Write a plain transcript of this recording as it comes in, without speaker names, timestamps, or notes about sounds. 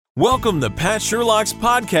Welcome to Pat Sherlock's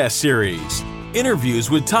podcast series. Interviews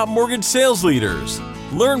with top mortgage sales leaders.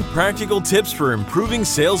 Learn practical tips for improving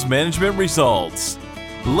sales management results.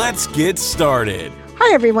 Let's get started.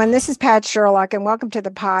 Hi, everyone. This is Pat Sherlock, and welcome to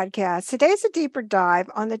the podcast. Today's a deeper dive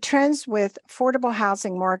on the trends with affordable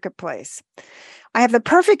housing marketplace. I have the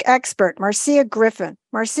perfect expert, Marcia Griffin.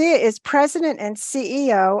 Marcia is president and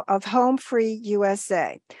CEO of HomeFree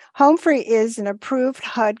USA. HomeFree is an approved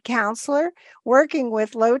HUD counselor working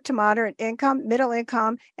with low to moderate income, middle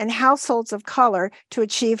income, and households of color to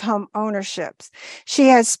achieve home ownerships. She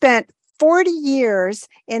has spent 40 years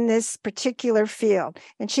in this particular field,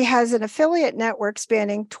 and she has an affiliate network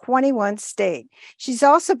spanning 21 states. She's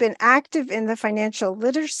also been active in the financial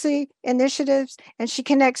literacy initiatives, and she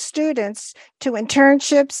connects students to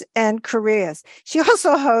internships and careers. She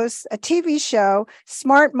also hosts a TV show,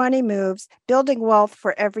 Smart Money Moves, Building Wealth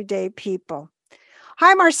for Everyday People.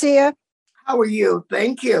 Hi, Marcia. How are you?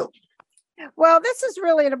 Thank you. Well, this is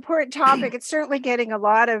really an important topic. It's certainly getting a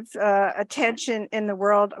lot of attention in the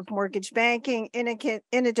world of mortgage banking, in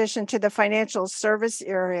addition to the financial service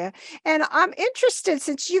area. And I'm interested,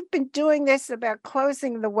 since you've been doing this about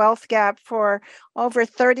closing the wealth gap for over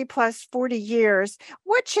 30 plus 40 years,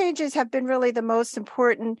 what changes have been really the most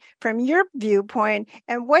important from your viewpoint,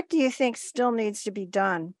 and what do you think still needs to be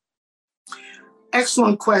done?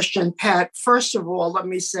 Excellent question, Pat. First of all, let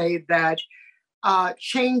me say that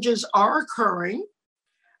changes are occurring.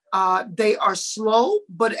 They are slow,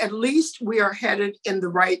 but at least we are headed in the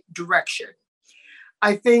right direction.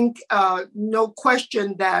 I think no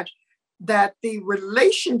question that the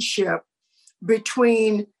relationship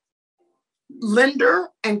between lender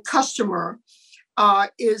and customer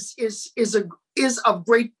is of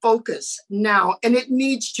great focus now, and it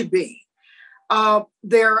needs to be.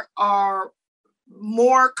 There are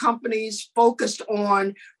more companies focused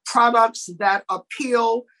on products that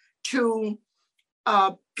appeal to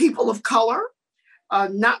people of color,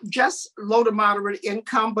 not just low to moderate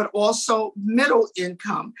income, but also middle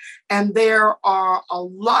income. And there are a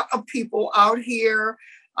lot of people out here.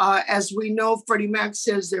 As we know, Freddie Mac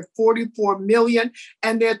says there are 44 million,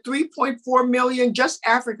 and there are 3.4 million just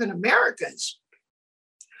African Americans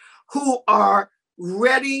who are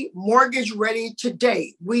ready, mortgage ready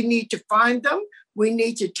today. We need to find them. We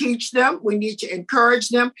need to teach them. We need to encourage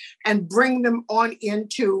them and bring them on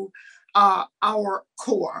into our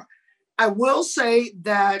core. I will say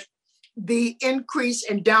that the increase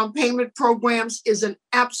in down payment programs is an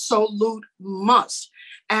absolute must.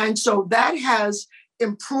 And so that has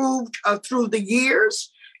improved through the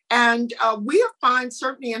years. And we have found,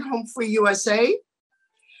 certainly in HomeFree USA,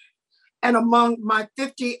 and among my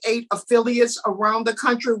 58 affiliates around the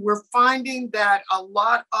country, we're finding that a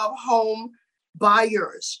lot of home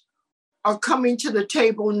buyers are coming to the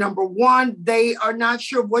table. Number one, they are not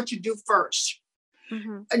sure what to do first.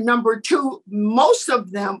 Mm-hmm. And number two, most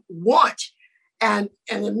of them want and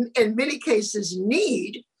in many cases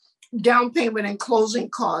need down payment and closing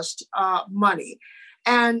cost money.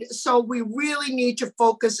 And so we really need to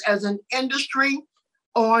focus as an industry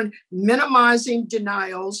on minimizing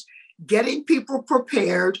denials, getting people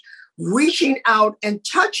prepared, reaching out and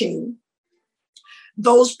touching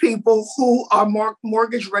those people who are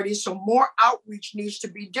mortgage ready. So more outreach needs to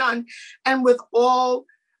be done. And with all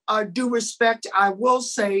due respect, I will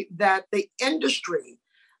say that the industry,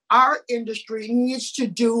 our industry, needs to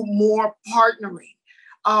do more partnering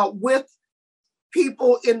with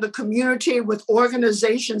people in the community, with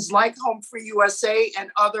organizations like HomeFree USA and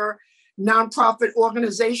other nonprofit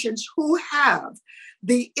organizations who have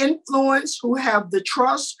the influence, who have the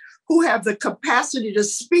trust, who have the capacity to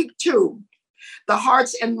speak to the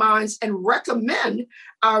hearts and minds and recommend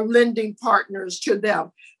our lending partners to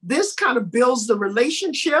them. This kind of builds the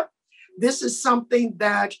relationship. This is something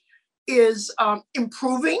that is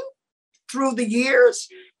improving through the years.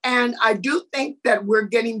 And I do think that we're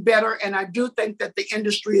getting better. And I do think that the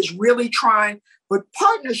industry is really trying, but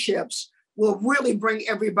partnerships will really bring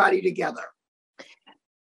everybody together.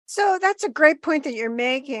 So that's a great point that you're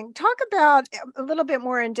making. Talk about a little bit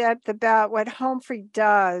more in depth about what HomeFree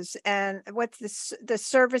does and what's the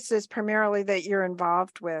services primarily that you're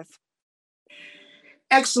involved with.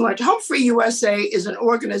 Excellent. HomeFree USA is an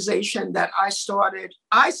organization that I started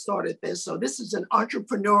this. So this is an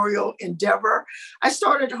entrepreneurial endeavor. I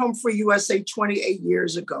started HomeFree USA 28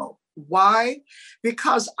 years ago. Why?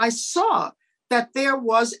 Because I saw that there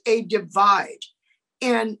was a divide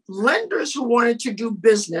in lenders who wanted to do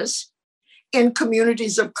business in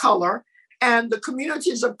communities of color, and the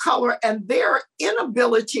communities of color and their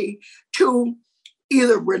inability to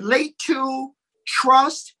either relate to,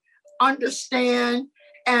 trust, understand,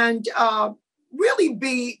 and really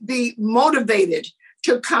be motivated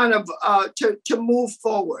to kind of to move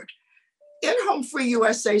forward. In Home Free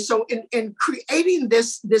USA, so in creating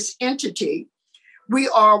this entity, we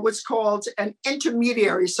are what's called an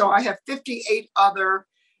intermediary. So I have 58 other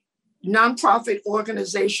nonprofit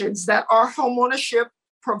organizations that are homeownership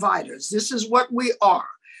providers. This is what we are.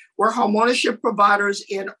 We're homeownership providers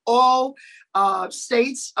in all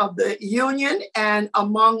states of the union and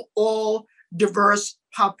among all diverse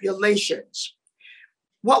populations.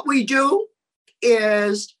 What we do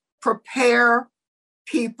is prepare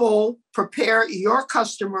your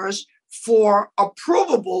customers for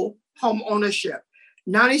approvable home ownership.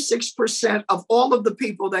 96% of all of the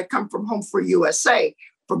people that come from Home Free USA,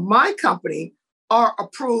 from my company, are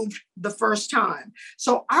approved the first time.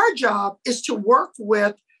 So our job is to work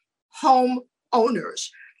with home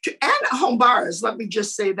owners and home buyers, let me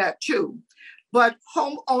just say that too, but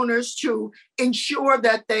homeowners to ensure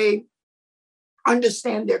that they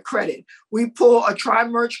understand their credit. We pull a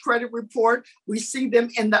tri-merge credit report. We see them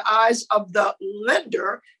in the eyes of the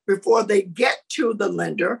lender before they get to the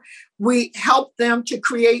lender. We help them to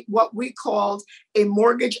create what we call a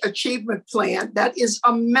mortgage achievement plan. That is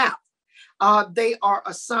a map. They are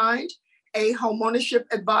assigned a homeownership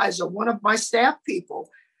advisor, one of my staff people.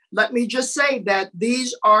 Let me just say that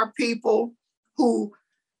these are people who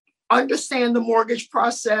understand the mortgage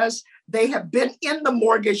process. They have been in the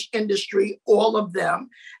mortgage industry, all of them.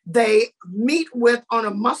 They meet with, on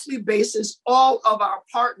a monthly basis, all of our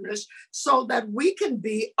partners so that we can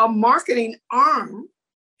be a marketing arm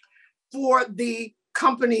for the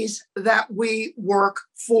companies that we work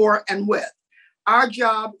for and with. Our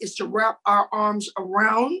job is to wrap our arms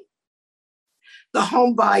around the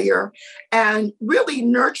home buyer and really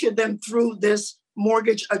nurture them through this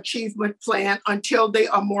mortgage achievement plan until they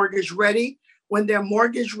are mortgage ready. When they're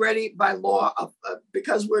mortgage ready by law,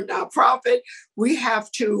 because we're a nonprofit, we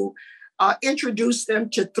have to introduce them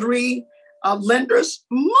to 3 lenders,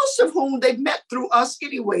 most of whom they've met through us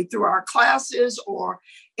anyway, through our classes or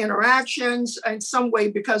interactions in some way,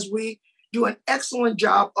 because we do an excellent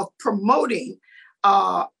job of promoting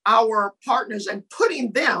our partners and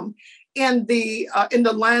putting them in the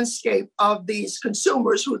landscape of these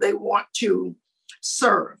consumers who they want to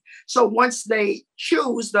serve. So once they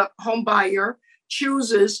choose, the home buyer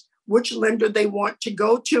chooses which lender they want to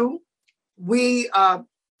go to, we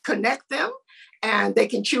connect them, and they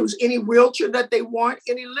can choose any realtor that they want,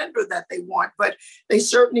 any lender that they want, but they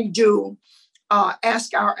certainly do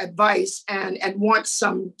ask our advice and want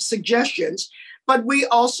some suggestions. But we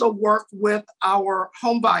also work with our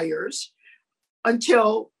home buyers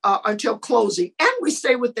until closing, and we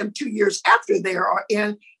stay with them 2 years after they are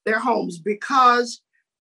in their homes, because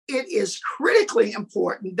it is critically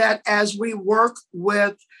important that as we work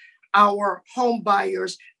with our home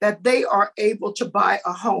buyers, that they are able to buy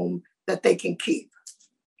a home that they can keep.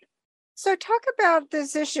 So talk about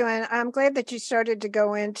this issue, and I'm glad that you started to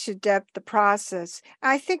go into depth the process.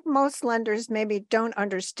 I think most lenders maybe don't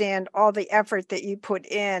understand all the effort that you put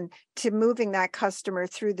in to moving that customer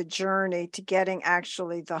through the journey to getting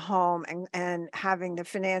actually the home and having the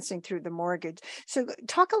financing through the mortgage. So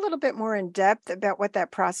talk a little bit more in depth about what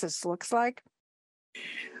that process looks like.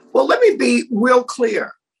 Well, let me be real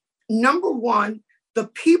clear. Number one, the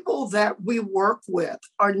people that we work with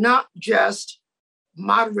are not just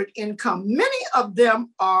moderate income. Many of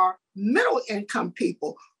them are middle income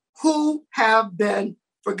people who have been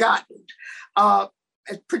forgotten,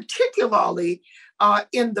 particularly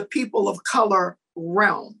in the people of color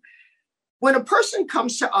realm. When a person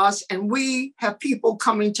comes to us, and we have people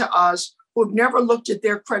coming to us who have never looked at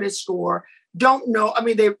their credit score, don't know, I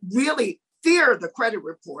mean, they really fear the credit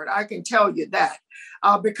report, I can tell you that,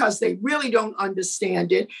 because they really don't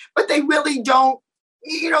understand it, but they really don't,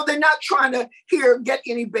 they're not trying to get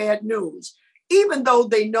any bad news. Even though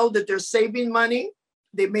they know that they're saving money,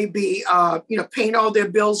 they may be, paying all their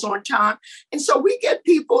bills on time. And so we get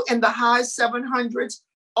people in the high 700s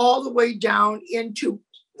all the way down into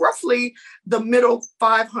roughly the middle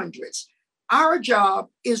 500s. Our job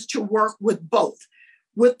is to work with both.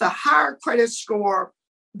 With the higher credit score,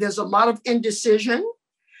 there's a lot of indecision.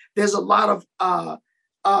 There's a lot of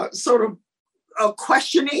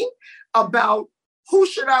questioning about who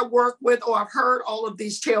should I work with? Or I've heard all of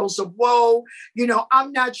these tales of woe.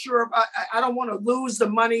 I'm not sure if I don't want to lose the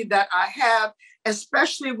money that I have,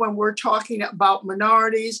 especially when we're talking about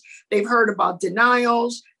minorities. They've heard about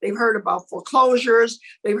denials. They've heard about foreclosures.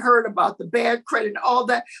 They've heard about the bad credit and all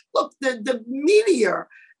that. Look, the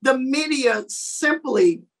media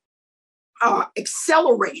simply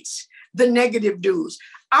accelerates the negative news.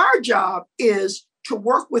 Our job is to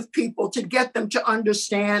work with people to get them to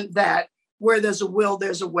understand that where there's a will,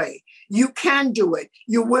 there's a way. You can do it.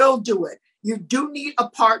 You will do it. You do need a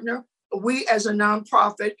partner. We as a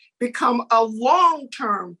nonprofit become a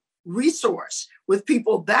long-term resource with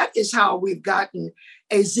people. That is how we've gotten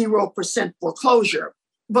a 0% foreclosure.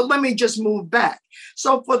 But let me just move back.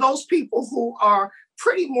 So for those people who are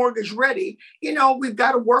pretty mortgage ready, we've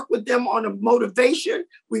got to work with them on a motivation.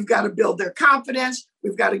 We've got to build their confidence.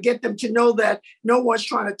 We've got to get them to know that no one's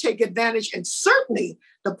trying to take advantage. And certainly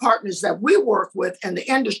the partners that we work with in the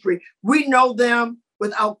industry, we know them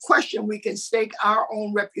without question. We can stake our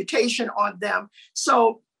own reputation on them.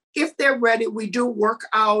 So if they're ready, we do work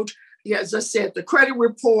out, as I said, the credit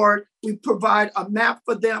report. We provide a map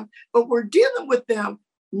for them, but we're dealing with them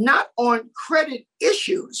not on credit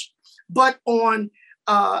issues, but on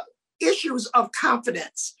issues of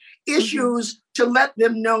confidence, issues to let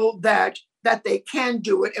them know that they can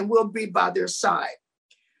do it and we'll be by their side.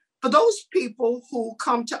 For those people who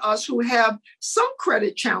come to us who have some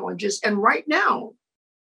credit challenges, and right now,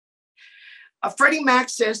 Freddie Mac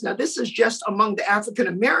says, now this is just among the African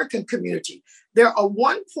American community, there are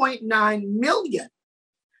 1.9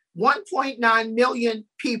 million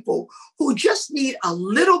people who just need a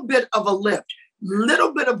little bit of a lift,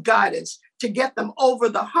 little bit of guidance to get them over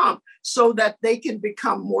the hump so that they can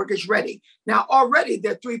become mortgage ready. Now, already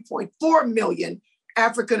there are 3.4 million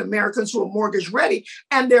African Americans who are mortgage ready,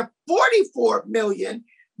 and there are 44 million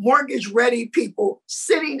mortgage ready people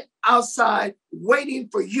sitting outside waiting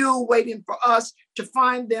for you, waiting for us to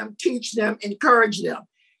find them, teach them, encourage them.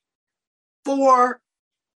 For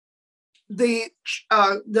the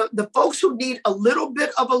folks who need a little bit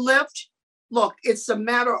of a lift, look, it's a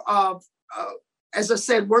matter of, as I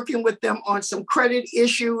said, working with them on some credit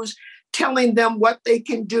issues, telling them what they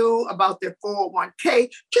can do about their 401k,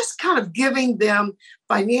 just kind of giving them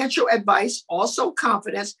financial advice, also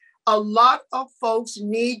confidence. A lot of folks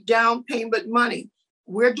need down payment money.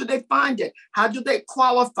 Where do they find it? How do they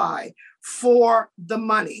qualify for the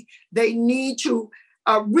money? They need to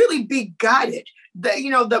really be guided.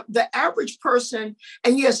 The average person,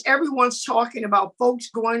 and yes, everyone's talking about folks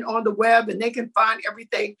going on the web and they can find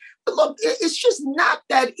everything. But look, it's just not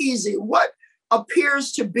that easy. What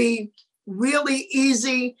appears to be really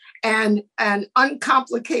easy and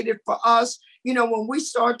uncomplicated for us, when we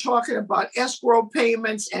start talking about escrow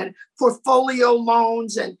payments and portfolio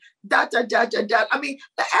loans and I mean,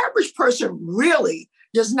 the average person really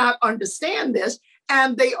does not understand this,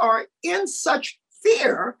 and they are in such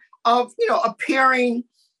fear of, appearing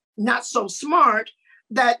not so smart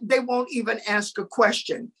that they won't even ask a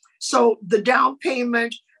question. So the down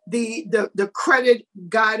payment, the credit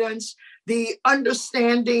guidance, the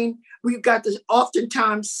understanding, we've got to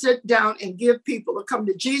oftentimes sit down and give people a come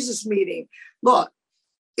to Jesus meeting. Look,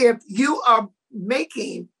 if you are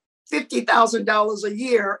making $50,000 a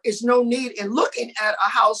year, it's no need in looking at a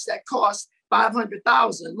house that costs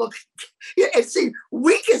 $500,000. Look, and see,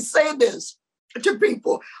 we can say this to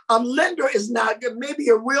people. A lender is not good. Maybe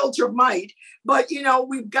a realtor might, but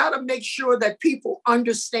we've got to make sure that people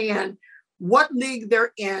understand what league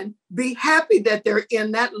they're in, be happy that they're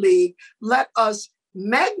in that league. Let us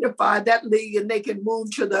magnify that league and they can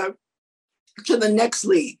move to the next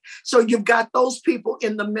league. So you've got those people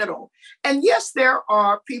in the middle. And yes, there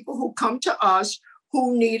are people who come to us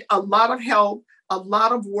who need a lot of help, a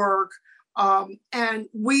lot of work, and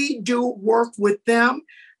we do work with them,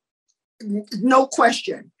 no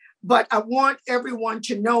question. But I want everyone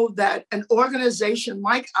to know that an organization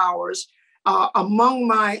like ours, among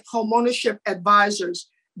my homeownership advisors,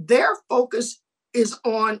 their focus is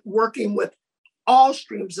on working with all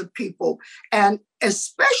streams of people. And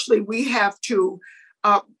especially we have to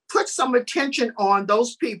put some attention on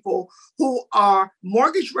those people who are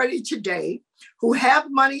mortgage ready today, who have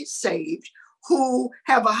money saved, who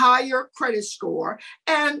have a higher credit score,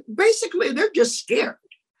 and basically they're just scared.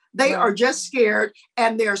 They are just scared,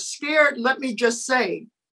 and they're scared, let me just say,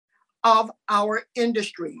 of our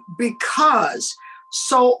industry, because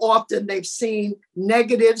so often they've seen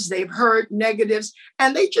negatives, they've heard negatives,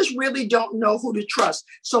 and they just really don't know who to trust.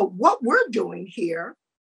 So what we're doing here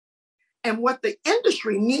and what the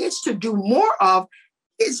industry needs to do more of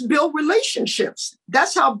is build relationships.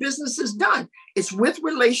 That's how business is done. It's with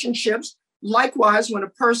relationships. Likewise, when a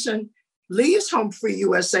person leaves Home Free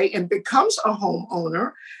USA and becomes a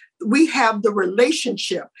homeowner, we have the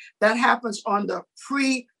relationship that happens on the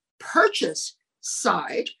pre-purchase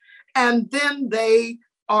side. And then they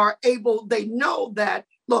know that,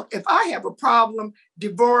 look, if I have a problem,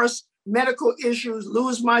 divorce, medical issues,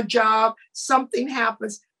 lose my job, something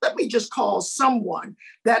happens, let me just call someone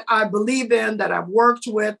that I believe in, that I've worked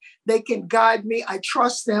with. They can guide me. I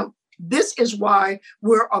trust them. This is why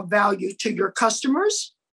we're of value to your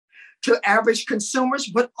customers, to average consumers,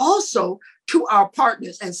 but also to our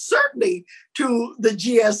partners, and certainly to the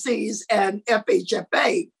GSEs and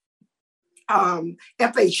FHA, and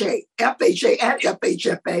FHFA,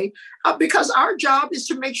 because our job is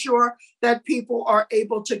to make sure that people are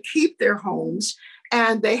able to keep their homes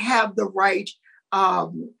and they have the right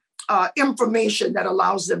information that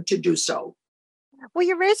allows them to do so. Well,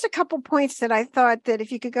 you raised a couple points that I thought that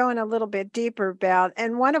if you could go in a little bit deeper about,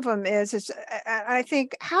 and one of them is I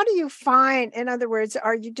think, how do you find, in other words,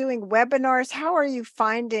 are you doing webinars? How are you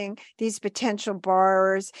finding these potential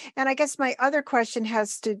borrowers? And I guess my other question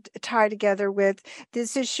has to tie together with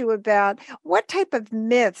this issue about what type of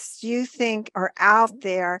myths do you think are out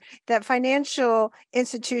there that financial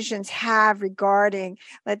institutions have regarding,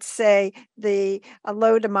 let's say, the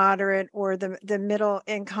low to moderate or the middle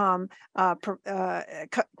income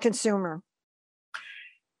consumer?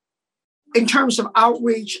 In terms of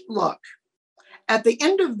outreach, look, at the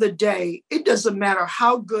end of the day, it doesn't matter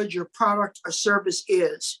how good your product or service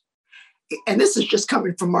is. And this is just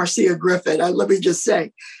coming from Marcia Griffin. Let me just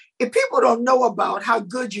say, if people don't know about how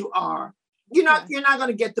good you are, you're not going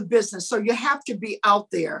to get the business. So you have to be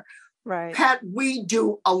out there. Right. Pat, we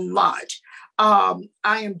do a lot. I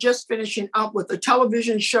am just finishing up with a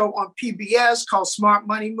television show on PBS called Smart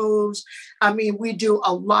Money Moves. I mean, we do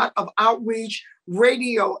a lot of outreach,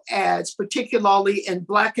 radio ads, particularly in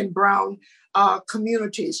Black and Brown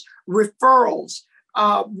communities, referrals.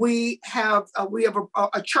 We have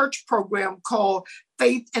a church program called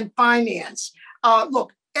Faith and Finance.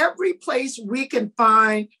 Look, every place we can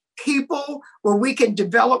find people where we can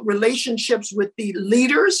develop relationships with the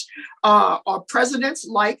leaders or presidents.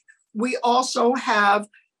 Like, we also have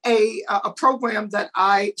a program that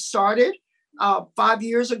I started 5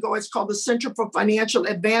 years ago. It's called the Center for Financial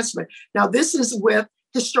Advancement. Now, this is with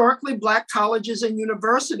historically Black colleges and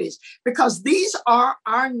universities, because these are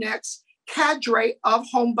our next cadre of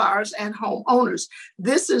home buyers and homeowners.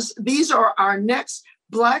 These are our next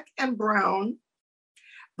Black and Brown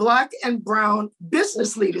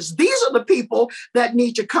business leaders. These are the people that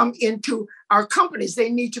need to come into our companies. They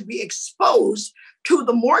need to be exposed to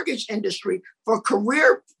the mortgage industry for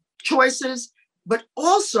career choices, but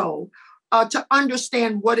also to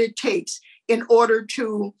understand what it takes in order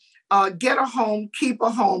to get a home, keep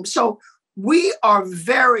a home. So we are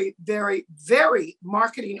very, very, very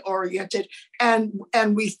marketing oriented, and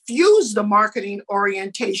we fuse the marketing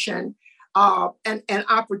orientation and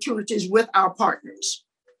opportunities with our partners.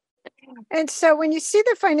 And so when you see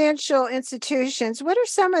the financial institutions, what are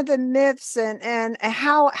some of the myths and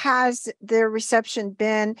how has their reception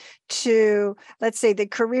been to, let's say, the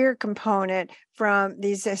career component from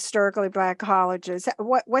these historically Black colleges?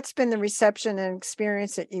 What's been the reception and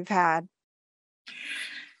experience that you've had?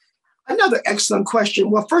 Another excellent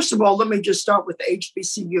question. Well, first of all, let me just start with the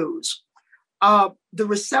HBCUs. The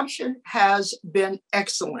reception has been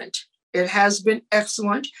excellent. It has been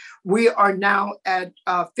excellent. We are now at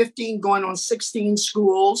 15 going on 16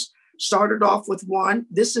 schools, started off with one.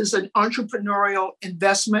 This is an entrepreneurial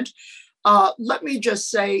investment. Let me just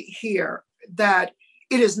say here that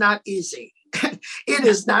it is not easy. It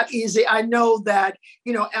is not easy. I know that,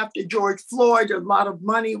 after George Floyd, a lot of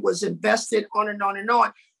money was invested on and on and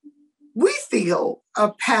on. We feel,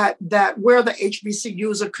 Pat, that where the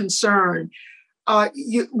HBCUs are concerned,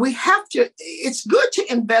 it's good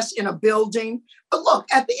to invest in a building. But look,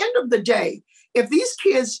 at the end of the day, if these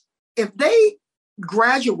kids, if they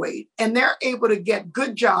graduate and they're able to get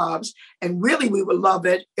good jobs, and really we would love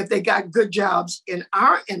it if they got good jobs in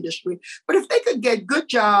our industry, but if they could get good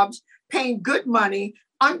jobs, paying good money,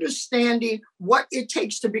 understanding what it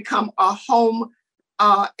takes to become a home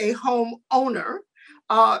owner,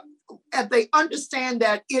 and they understand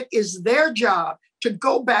that it is their job to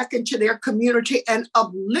go back into their community and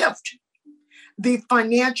uplift the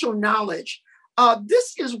financial knowledge.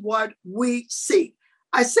 This is what we see.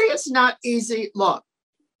 I say it's not easy. Look,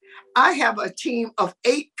 I have a team of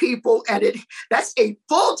 8 people, and that's 8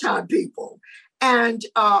 full-time people, and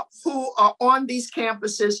who are on these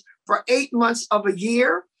campuses for 8 months of a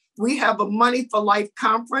year. We have a Money for Life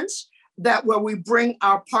conference where we bring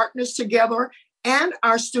our partners together and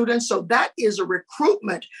our students. So that is a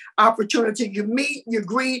recruitment opportunity. You meet, you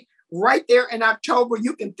greet right there in October.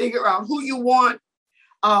 You can figure out who you want,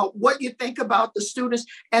 what you think about the students.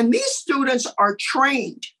 And these students are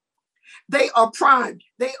trained. They are primed.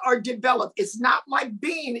 They are developed. It's not like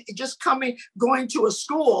going to a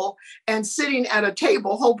school and sitting at a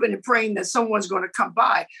table hoping and praying that someone's going to come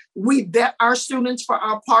by. We vet our students for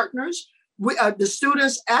our partners. The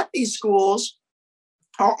students at these schools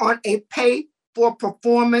are on a pay for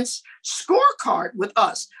performance scorecard with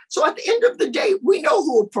us. So at the end of the day, we know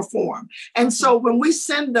who will perform. And so when we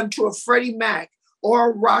send them to a Freddie Mac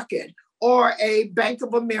or a Rocket or a Bank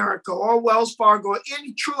of America or Wells Fargo,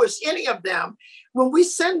 any Truist, any of them, when we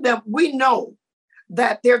send them, we know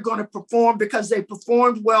that they're going to perform because they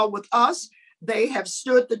performed well with us. They have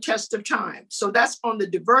stood the test of time. So that's on the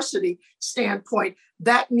diversity standpoint.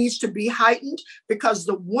 That needs to be heightened because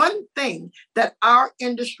the one thing that our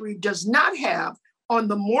industry does not have on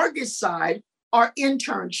the mortgage side are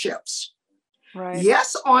internships. Right.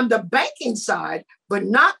 Yes, on the banking side, but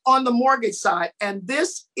not on the mortgage side. And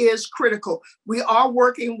this is critical. We are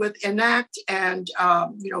working with Enact and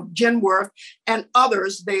Genworth and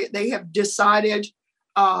others. They have decided,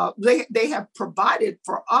 they have provided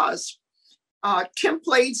for us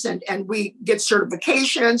templates and we get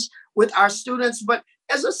certifications with our students. But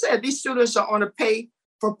as I said, these students are on a pay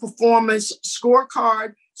for performance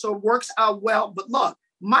scorecard. So it works out well. But look,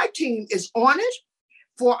 my team is on it.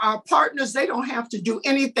 For our partners, they don't have to do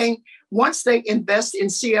anything. Once they invest in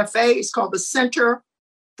CFA, it's called the Center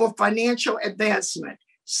for Financial Advancement.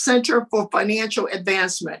 Center for Financial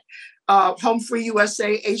Advancement. Home Free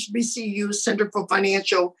USA, HBCU, Center for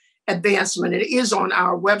Financial Advancement. It is on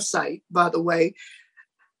our website, by the way.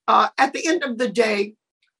 At the end of the day,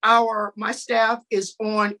 my staff is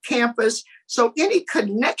on campus. So any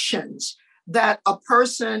connections that a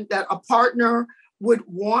partner would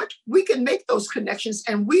want, we can make those connections.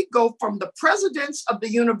 And we go from the presidents of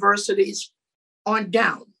the universities on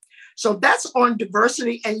down. So that's on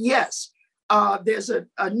diversity. And yes, there's a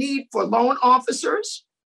need for loan officers.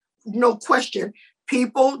 No question.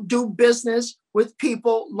 People do business with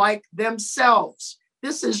people like themselves.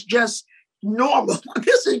 This is just normal.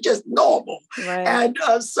 This is just normal. Right. And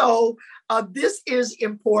so this is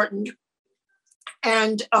important.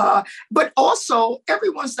 And but also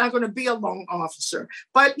everyone's not going to be a loan officer,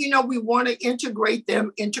 but we want to integrate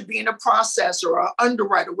them into being a processor or an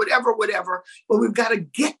underwriter, whatever, but we've got to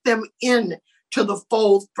get them in to the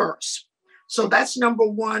fold first. So that's number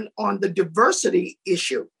one on the diversity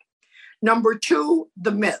issue. Number two,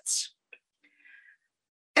 the myths.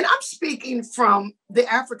 And I'm speaking from the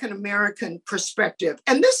African-American perspective,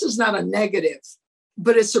 and this is not a negative,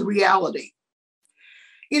 but it's a reality.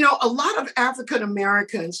 A lot of African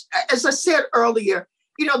Americans, as I said earlier,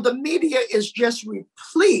 the media is just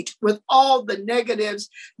replete with all the negatives.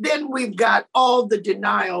 Then we've got all the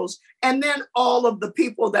denials, and then all of the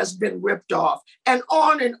people that's been ripped off, and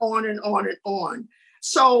on and on and on and on.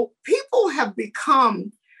 So people have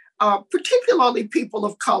become, particularly people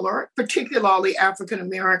of color, particularly African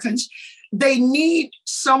Americans, they need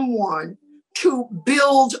someone to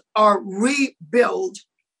build or rebuild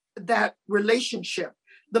that relationship.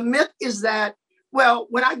 The myth is that, well,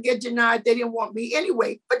 when I get denied, they didn't want me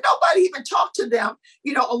anyway, but nobody even talked to them.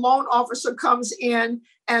 A loan officer comes in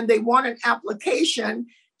and they want an application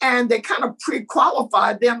and they kind of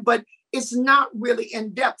pre-qualify them, but it's not really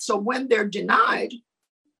in depth. So when they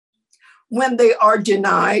are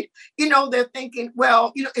denied, they're thinking,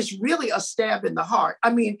 well, it's really a stab in the heart. I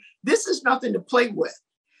mean, this is nothing to play with.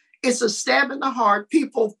 It's a stab in the heart.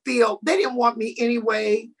 People feel they didn't want me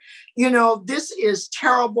anyway. This is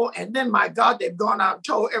terrible. And then, my God, they've gone out and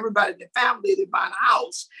told everybody in their family they're buying a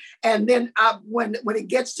house. And then when it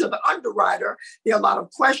gets to the underwriter, there are a lot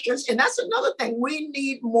of questions. And that's another thing. We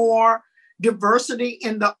need more diversity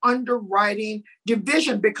in the underwriting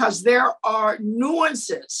division because there are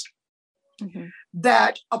nuances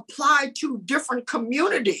that apply to different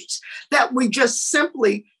communities that we just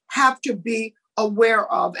simply have to be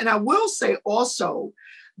aware of. And I will say also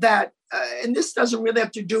that, and this doesn't really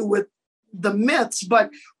have to do with the myths, but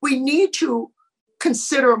we need to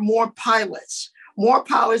consider more pilots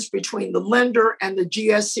between the lender and the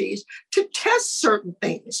GSEs to test certain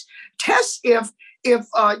things. Test if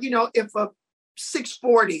a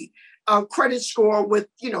 640 credit score with,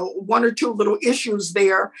 one or two little issues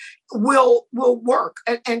there will work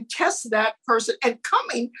and test that person. And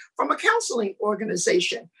coming from a counseling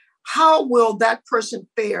organization, how will that person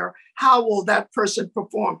fare? How will that person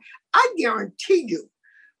perform? I guarantee you,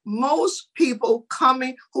 most people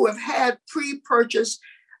coming who have had pre-purchase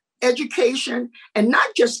education and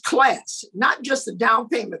not just class, not just the down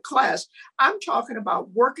payment class. I'm talking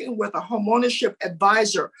about working with a homeownership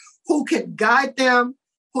advisor who can guide them,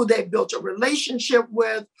 who they built a relationship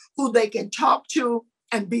with, who they can talk to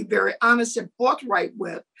and be very honest and forthright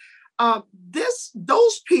with.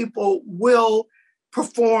 Those people will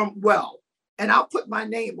perform well. And I'll put my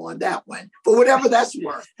name on that one for whatever that's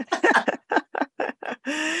worth.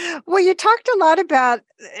 Well, you talked a lot about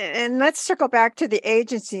and let's circle back to the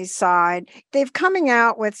agency side. They've coming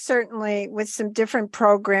out with certainly with some different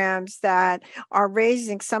programs that are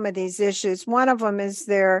raising some of these issues. One of them is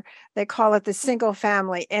they call it the single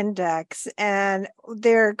family index, and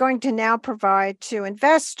they're going to now provide to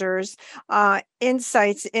investors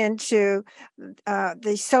insights into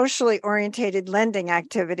the socially orientated lending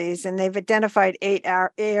activities, and they've identified 8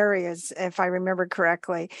 areas, if I remember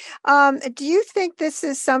correctly. Do you think this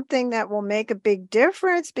is something that will make a big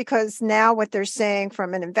difference? Because now what they're saying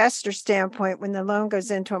from an investor standpoint, when the loan goes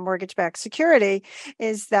into a mortgage-backed security,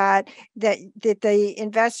 is that the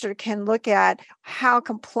investor can look at how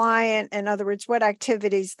compliant, in other words, what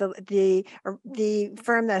activities the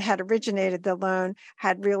firm that had originated the loan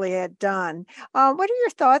had done. What are your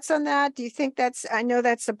thoughts on that? Do you think I know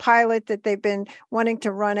that's a pilot that they've been wanting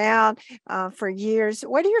to run out for years.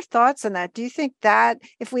 What are your thoughts on that? Do you think that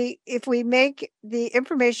if we make the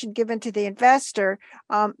information given to the investor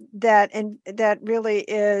that really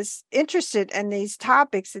is interested in these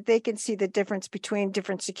topics, that they can see the difference between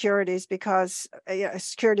different securities, because a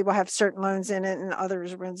security will have certain loans in it and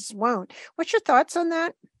others won't? What's your thoughts on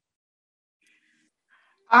that?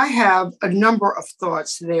 I have a number of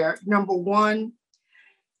thoughts there. Number one,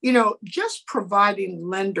 just providing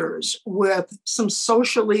lenders with some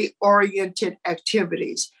socially oriented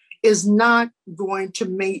activities is not going to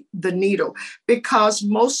meet the needle, because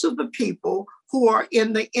most of the people who are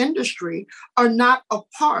in the industry are not a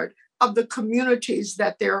part of the communities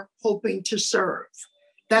that they're hoping to serve.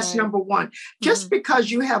 That's right. Number one. Just because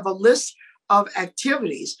you have a list of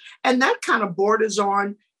activities, and that kind of borders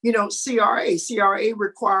on CRA. CRA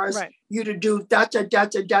requires you to do dot.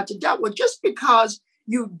 Well, just because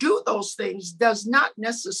you do those things does not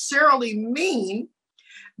necessarily mean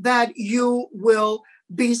that you will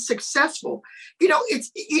be successful. You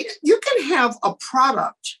can have a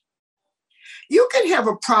product. You can have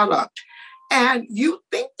a product and you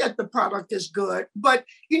think that the product is good, but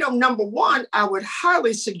number one, I would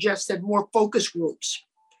highly suggest that more focus groups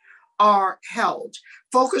are held.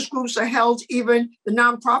 Focus groups are held. Even the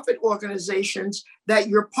nonprofit organizations that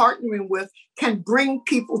you're partnering with can bring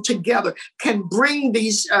people together, can bring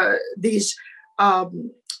these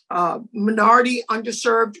minority,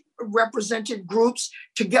 underserved, represented groups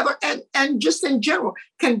together, and just in general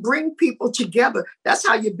can bring people together. That's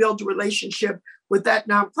how you build a relationship with that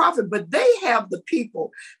nonprofit. But they have the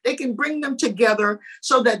people. They can bring them together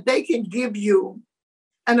so that they can give you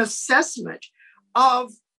an assessment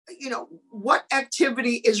of what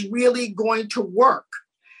activity is really going to work.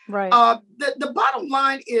 Right. The bottom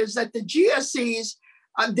line is that the GSEs,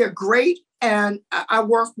 they're great. And I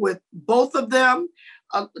work with both of them.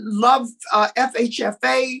 Love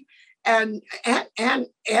FHFA and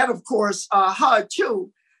of course, HUD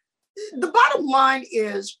too. The bottom line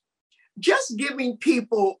is just giving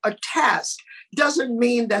people a task doesn't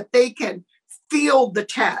mean that they can field the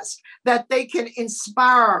task, that they can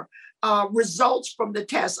inspire results from the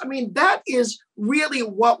test. I mean, that is really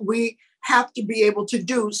what we have to be able to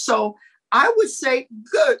do. So I would say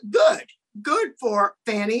good for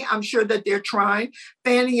Fannie. I'm sure that they're trying.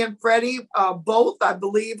 Fannie and Freddie, both, I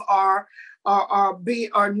believe, are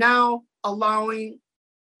now allowing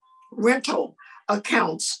rental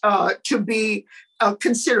accounts to be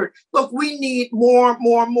considered. Look, we need more.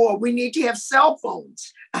 We need to have cell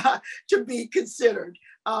phones to be considered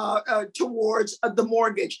towards the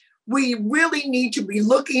mortgage. We really need to be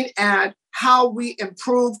looking at how we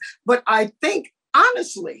improve. But I think,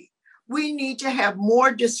 honestly, we need to have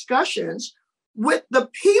more discussions with the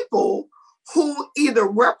people who either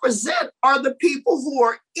represent or the people who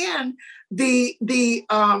are in the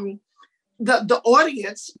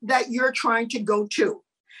audience that you're trying to go to.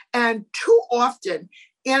 And too often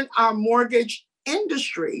in our mortgage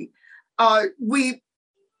industry, we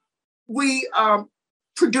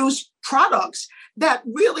produce products that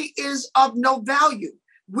really is of no value.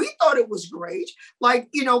 We thought it was great, like,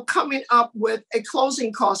 coming up with a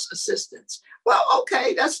closing cost assistance. Well,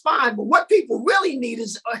 okay, that's fine. But what people really need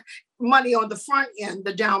is money on the front end,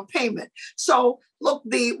 the down payment. So look,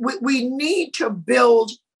 we need to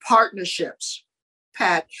build partnerships,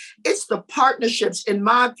 Pat. It's the partnerships, in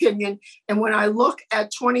my opinion. And when I look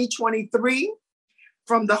at 2023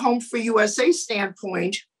 from the Home Free USA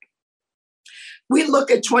standpoint, we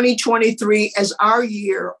look at 2023 as our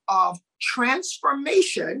year of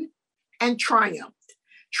transformation and triumph.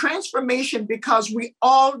 Transformation because we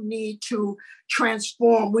all need to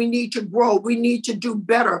transform. We need to grow. We need to do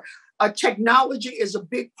better. Technology is a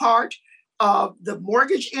big part of the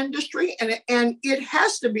mortgage industry, and it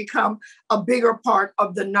has to become a bigger part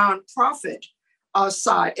of the nonprofit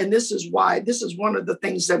side. And this is one of the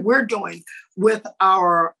things that we're doing with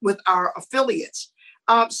our affiliates.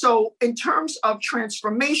 So in terms of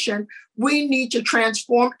transformation, we need to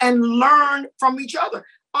transform and learn from each other.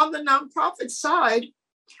 On the nonprofit side,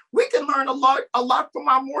 we can learn a lot from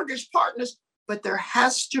our mortgage partners, but there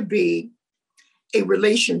has to be a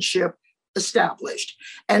relationship established.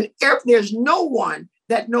 And if there's no one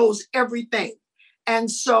that knows everything.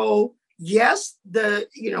 And so, yes,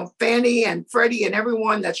 Fannie and Freddie and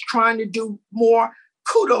everyone that's trying to do more,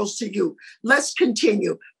 kudos to you. Let's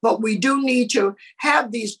continue. But we do need to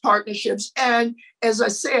have these partnerships. And as I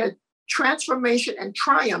said, transformation and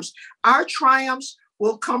triumphs. Our triumphs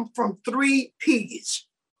will come from 3 P's.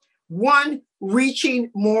 1, reaching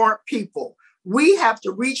more people. We have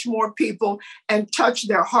to reach more people and touch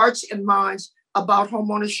their hearts and minds about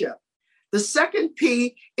homeownership. The second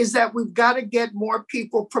P is that we've got to get more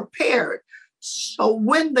people prepared. So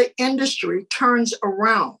when the industry turns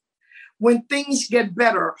around, when things get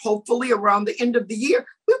better, hopefully around the end of the year,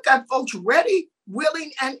 we've got folks ready,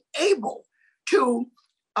 willing, and able to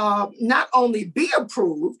not only be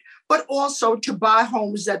approved, but also to buy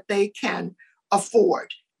homes that they can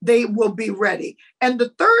afford. They will be ready. And the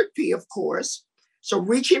third P, of course, so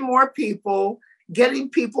reaching more people, getting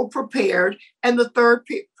people prepared. And the third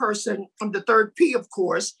P, of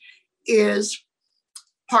course, is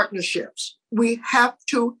partnerships. We have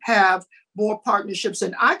to have more partnerships.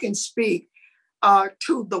 And I can speak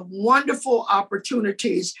to the wonderful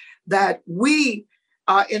opportunities that we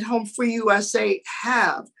at Home Free USA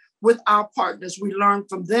have with our partners. We learn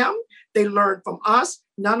from them. They learn from us.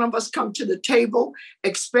 None of us come to the table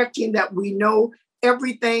expecting that we know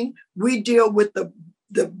everything. We deal with the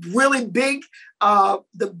really big,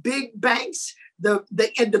 the big banks, the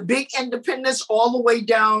big independents, all the way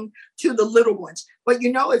down to the little ones. But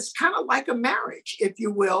it's kind of like a marriage, if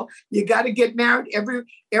you will. You got to get married.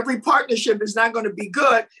 Every partnership is not going to be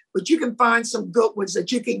good, but you can find some good ones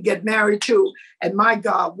that you can get married to. And my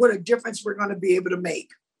God, what a difference we're going to be able to make.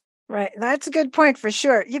 Right. That's a good point for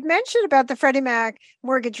sure. You've mentioned about the Freddie Mac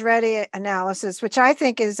Mortgage Ready analysis, which I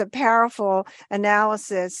think is a powerful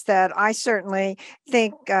analysis that I certainly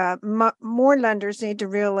think more lenders need to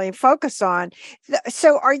really focus on.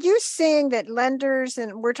 So are you seeing that lenders,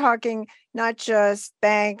 and we're talking not just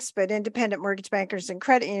banks, but independent mortgage bankers and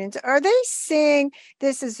credit unions, are they seeing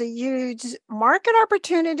this as a huge market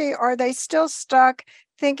opportunity? Or are they still stuck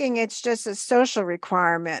thinking it's just a social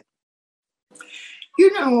requirement?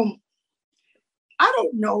 I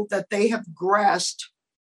don't know that they have grasped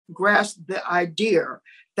the idea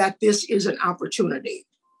that this is an opportunity.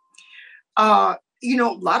 A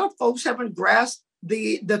lot of folks haven't grasped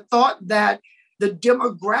the thought that the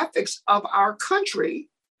demographics of our country,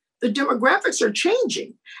 the demographics are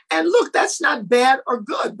changing. And look, that's not bad or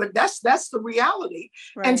good, but that's the reality.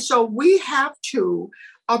 Right. And so we have to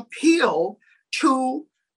appeal to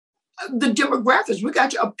the demographics. We got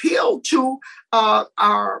to appeal to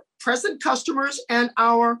our present customers and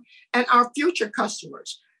our future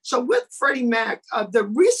customers. So with Freddie Mac, the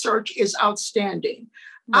research is outstanding.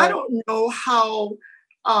 Right. I don't know how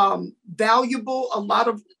valuable a lot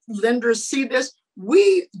of lenders see this.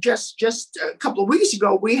 We just a couple of weeks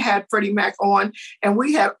ago, we had Freddie Mac on, and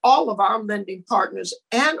we had all of our lending partners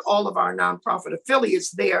and all of our nonprofit affiliates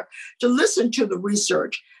there to listen to the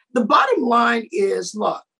research. The bottom line is,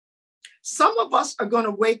 look, some of us are going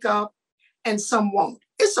to wake up and some won't.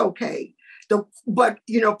 It's okay. But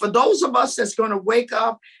for those of us that's going to wake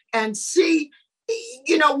up and see,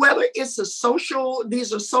 whether it's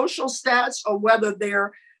these are social stats or whether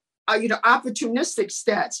they're, opportunistic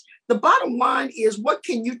stats. The bottom line is, what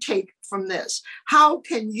can you take from this? How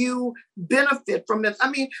can you benefit from it?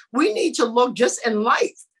 I mean, we need to look just in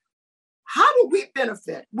life. How do we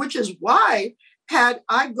benefit? Which is why, Pat,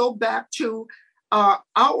 I go back to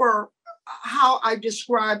how I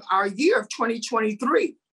describe our year of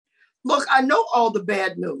 2023. Look, I know all the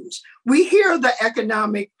bad news. We hear the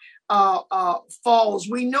economic falls.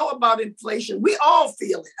 We know about inflation. We all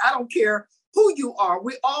feel it. I don't care who you are.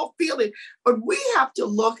 We all feel it. But we have to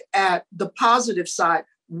look at the positive side.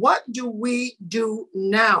 What do we do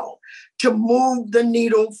now to move the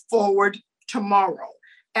needle forward tomorrow?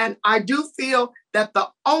 And I do feel that the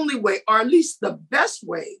only way, or at least the best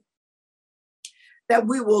way, that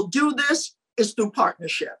we will do this is through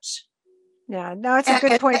partnerships. Yeah, no, it's a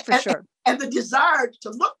good point for sure. And the desire to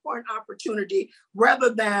look for an opportunity rather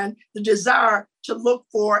than the desire to look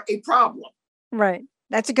for a problem. Right.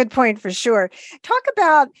 That's a good point for sure. Talk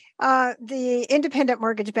about The independent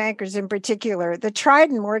mortgage bankers in particular, the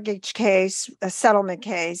Trident mortgage case, a settlement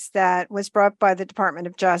case that was brought by the Department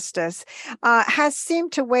of Justice, has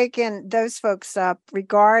seemed to waken those folks up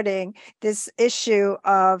regarding this issue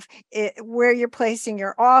of where you're placing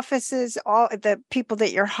your offices, all the people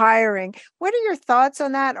that you're hiring. What are your thoughts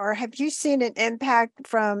on that? Or have you seen an impact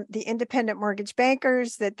from the independent mortgage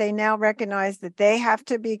bankers that they now recognize that they have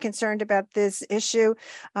to be concerned about this issue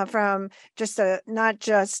from just not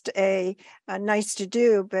just a nice to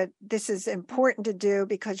do, but this is important to do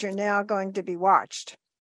because you're now going to be watched?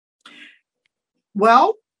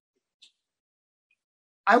 Well,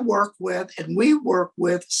 I work with, and we work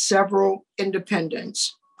with several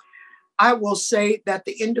independents. I will say that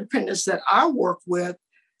the independents that I work with,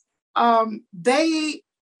 they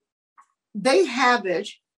have it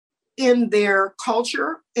in their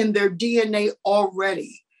culture, in their DNA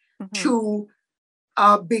already, to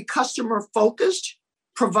be customer focused,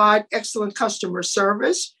 provide excellent customer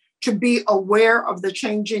service, to be aware of the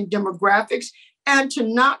changing demographics, and to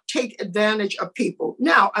not take advantage of people.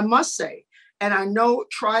 Now, I must say, and I know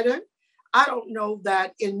Trident, I don't know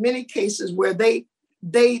that in many cases where they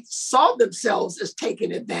saw themselves as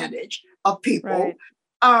taking advantage of people,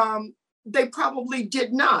 right. They probably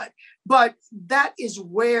did not. But that is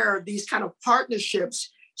where these kind of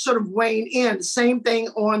partnerships sort of wane in. Same thing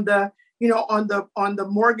on the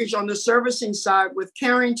mortgage, on the servicing side with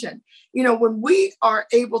Carrington. When we are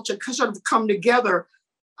able to sort of come together,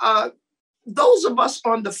 those of us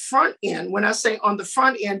on the front end, when I say on the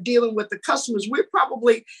front end, dealing with the customers, we're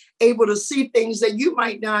probably able to see things that you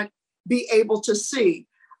might not be able to see.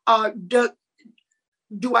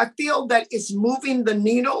 Do I feel that it's moving the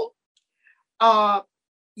needle?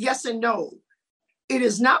 Yes and no. It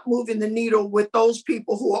is not moving the needle with those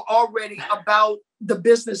people who are already about the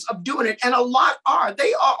business of doing it. And a lot are.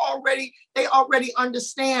 They already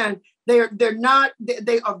understand. They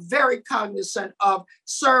are very cognizant of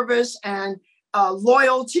service and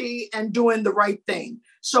loyalty and doing the right thing.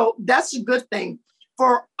 So that's a good thing.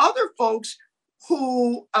 For other folks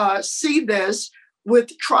who see this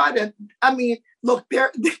with Trident, I mean, look,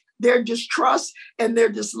 their distrust and their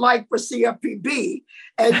dislike for CFPB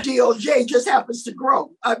and DOJ just happens to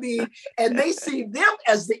grow. I mean, and they see them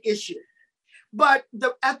as the issue. But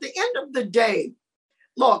at the end of the day,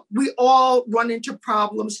 look, we all run into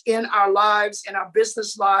problems in our lives, in our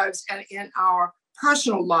business lives, and in our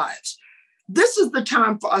personal lives. This is the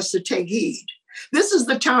time for us to take heed. This is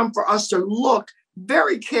the time for us to look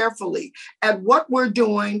very carefully at what we're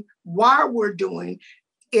doing, why we're doing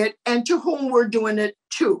it, and to whom we're doing it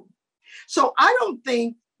to. So I don't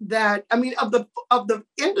think that, I mean, of the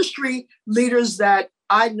industry leaders that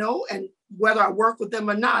I know, and whether I work with them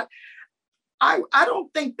or not, I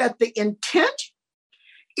don't think that the intent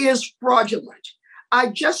is fraudulent. I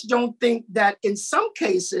just don't think that in some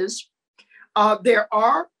cases, there's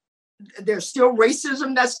still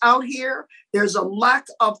racism that's out here. There's a lack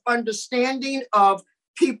of understanding of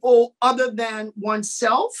people other than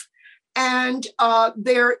oneself. And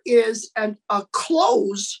there is a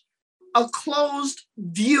closed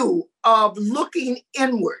view of looking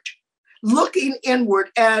inward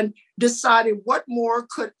and deciding what more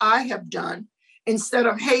could I have done instead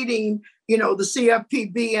of hating, the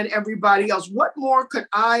CFPB and everybody else. What more could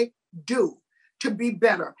I do to be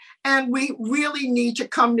better? And we really need to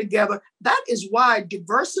come together. That is why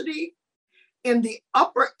diversity in the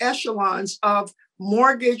upper echelons of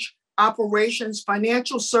mortgage operations,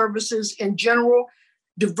 financial services in general,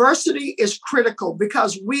 diversity is critical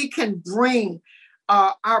because we can bring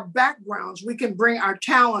our backgrounds, we can bring our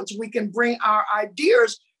talents, we can bring our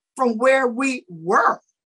ideas from where we were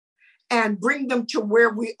and bring them to where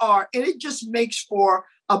we are. And it just makes for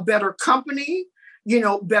a better company,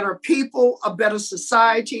 better people, a better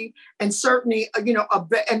society, and certainly,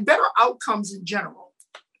 and better outcomes in general.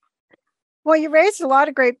 Well, you raised a lot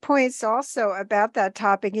of great points also about that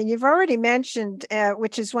topic. And you've already mentioned,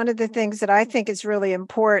 which is one of the things that I think is really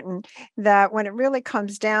important, that when it really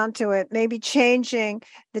comes down to it, maybe changing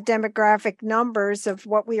the demographic numbers of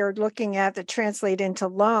what we are looking at that translate into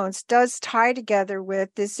loans does tie together with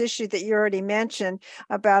this issue that you already mentioned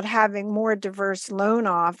about having more diverse loan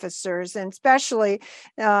officers, and especially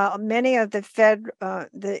many of the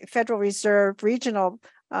Federal Reserve regional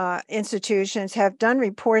institutions have done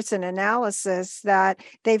reports and analysis that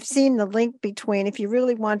they've seen the link between, if you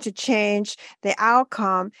really want to change the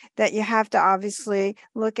outcome, that you have to obviously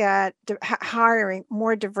look at hiring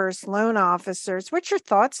more diverse loan officers. What's your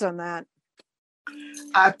thoughts on that?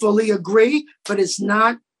 I fully agree, but it's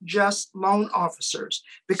not just loan officers,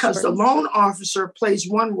 because the loan officer plays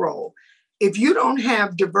one role. if you don't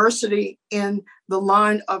have diversity in the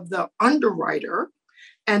line of the underwriter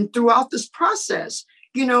and throughout this process,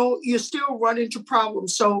 you still run into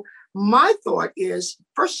problems. So my thought is,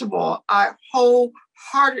 first of all, I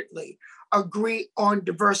wholeheartedly agree on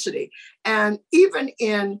diversity. And even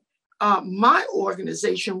in my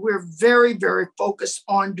organization, we're very, very focused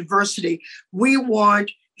on diversity. We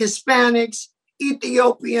want Hispanics,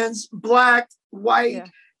 Ethiopians, Black, white,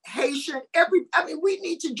 Haitian, we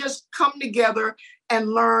need to just come together and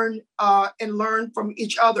learn from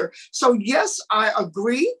each other. So yes, I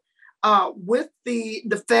agree with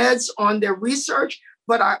the feds on their research,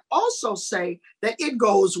 but I also say that it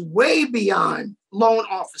goes way beyond loan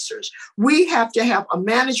officers. We have to have a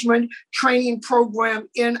management training program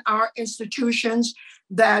in our institutions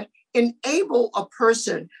that enable a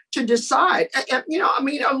person to decide. A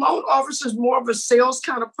loan officer is more of a sales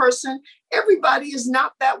kind of person. Everybody is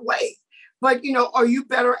not that way. But, are you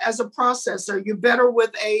better as a processor? Are you better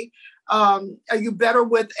with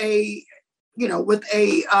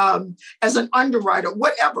as an underwriter,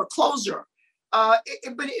 whatever, closer? But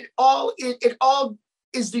it all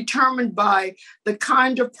is determined by the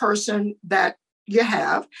kind of person that you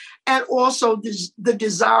have, and also the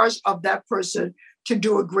desires of that person to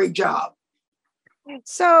do a great job.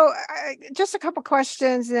 So just a couple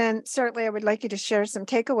questions, and certainly I would like you to share some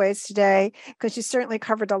takeaways today, because you certainly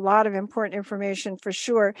covered a lot of important information for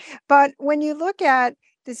sure. But when you look at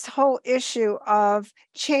this whole issue of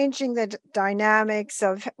changing the dynamics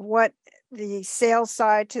of what the sales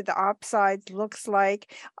side to the ops side looks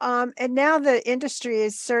like. And now the industry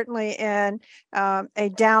is certainly in a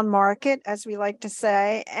down market, as we like to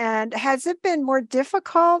say. And has it been more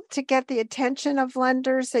difficult to get the attention of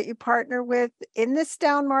lenders that you partner with in this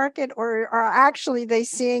down market, or are actually they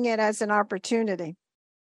seeing it as an opportunity?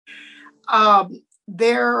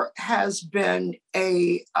 There has been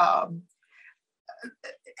a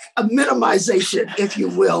minimization, if you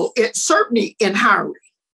will. It's certainly in hiring.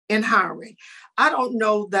 I don't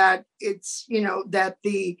know that it's, that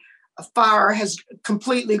the fire has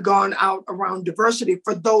completely gone out around diversity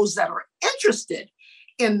for those that are interested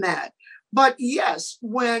in that. But yes,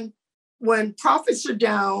 when profits are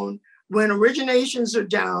down, when originations are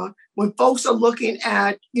down, when folks are looking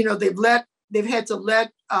at, they've had to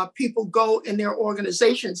let people go in their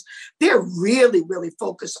organizations, they're really, really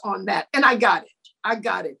focused on that. And I got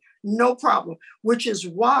it. No problem. Which is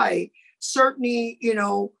why certainly,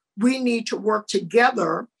 we need to work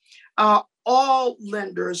together, all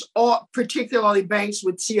lenders, particularly banks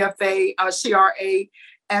with CFA, CRA,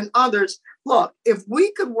 and others. Look, if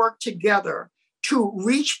we could work together to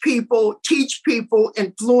reach people, teach people,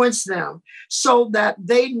 influence them so that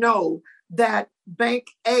they know that Bank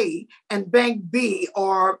A and Bank B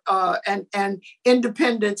and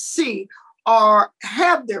Independent C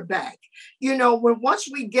have their back. Once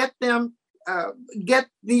we get them, get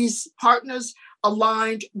these partners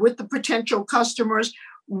aligned with the potential customers,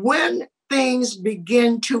 when things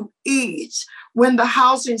begin to ease, when the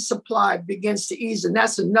housing supply begins to ease, and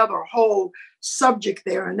that's another whole subject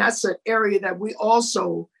there, and that's an area that we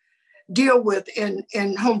also deal with in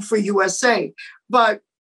Home Free USA. But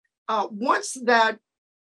once that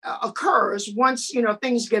occurs, once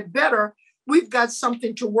things get better, we've got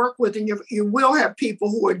something to work with, and you will have people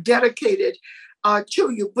who are dedicated to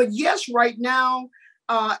you. But yes, right now,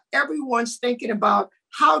 everyone's thinking about,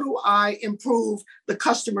 how do I improve the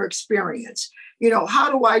customer experience?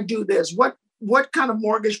 How do I do this? What kind of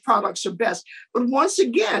mortgage products are best? But once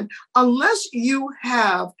again, unless you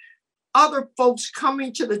have other folks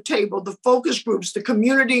coming to the table, the focus groups, the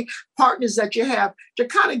community partners that you have to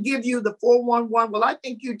kind of give you the 411, well, I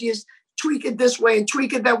think you just tweak it this way and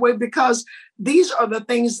tweak it that way, because these are the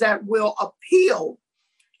things that will appeal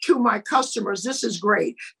to my customers. This is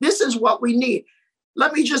great. This is what we need.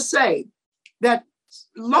 Let me just say that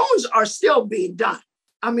loans are still being done.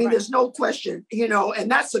 Right. There's no question, and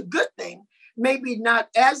that's a good thing. Maybe not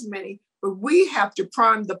as many, but we have to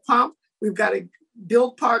prime the pump. We've got to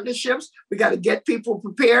build partnerships. We got to get people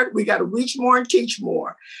prepared. We got to reach more and teach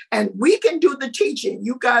more. And we can do the teaching.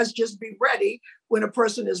 You guys just be ready. When a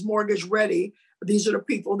person is mortgage ready, these are the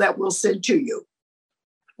people that we'll send to you.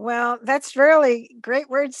 Well, that's really great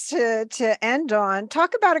words to end on.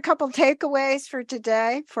 Talk about a couple takeaways for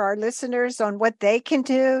today for our listeners on what they can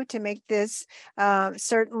do to make this,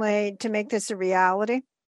 certainly to make this a reality.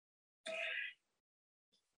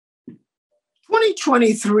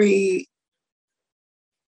 2023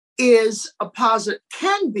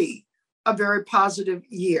 can be a very positive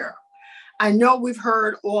year. I know we've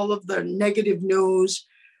heard all of the negative news.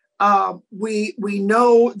 We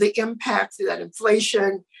know the impact that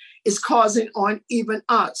inflation is causing on even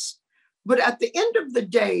us. But at the end of the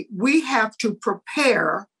day, we have to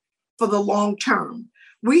prepare for the long term.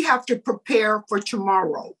 We have to prepare for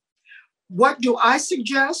tomorrow. What do I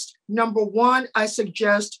suggest? Number one, I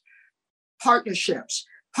suggest partnerships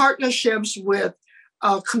with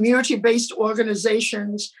community-based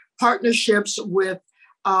organizations, partnerships with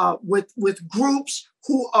groups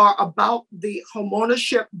who are about the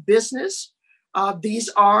homeownership business. These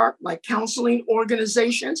are like counseling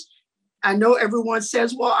organizations. I know everyone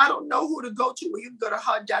says, well, I don't know who to go to. Well, you can go to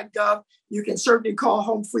HUD.gov. You can certainly call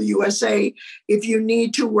Home Free USA if you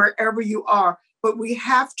need to, wherever you are. But we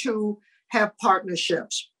have to have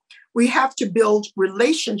partnerships. We have to build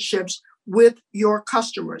relationships with your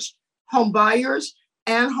customers, home buyers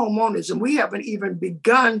and homeowners. And we haven't even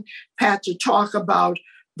begun, Pat, to talk about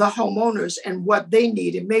the homeowners and what they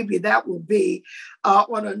need. And maybe that will be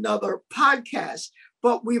on another podcast.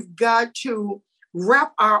 But we've got to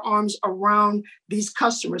wrap our arms around these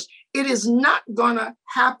customers. It is not going to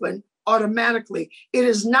happen automatically. It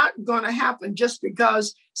is not going to happen just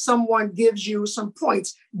because someone gives you some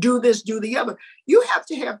points. Do this, do the other. You have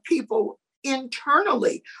to have people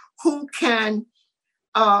internally who can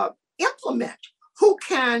implement, who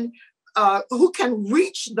can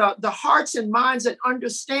reach the hearts and minds and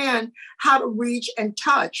understand how to reach and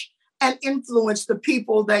touch and influence the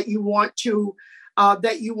people that you want to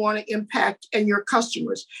impact and your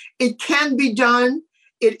customers. It can be done.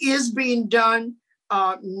 It is being done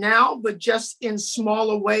now, but just in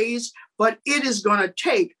smaller ways. But it is going to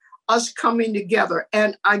take us coming together.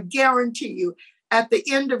 And I guarantee you, at the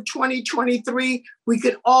end of 2023, we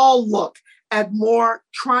can all look at more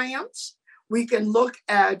triumphs. We can look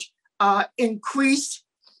at increased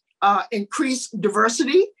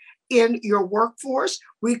diversity in your workforce.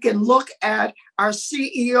 We can look at our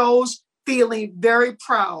CEOs feeling very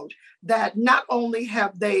proud that not only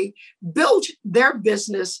have they built their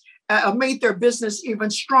business, made their business even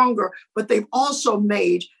stronger, but they've also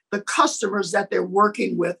made the customers that they're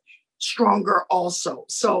working with stronger also.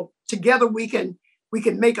 So together we can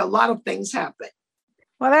make a lot of things happen.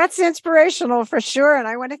 Well, that's inspirational for sure. And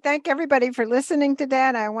I want to thank everybody for listening to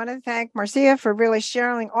that. I want to thank Marcia for really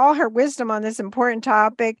sharing all her wisdom on this important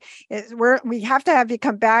topic. We have to have you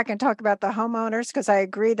come back and talk about the homeowners, because I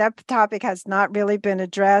agree that topic has not really been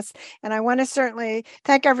addressed. And I want to certainly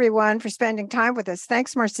thank everyone for spending time with us.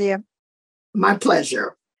 Thanks, Marcia. My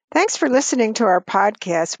pleasure. Thanks for listening to our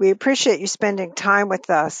podcast. We appreciate you spending time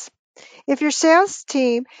with us. If your sales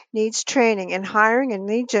team needs training in hiring and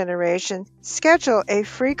lead generation, schedule a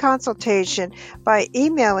free consultation by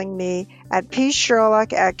emailing me at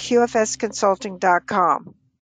psherlock@qfsconsulting.com.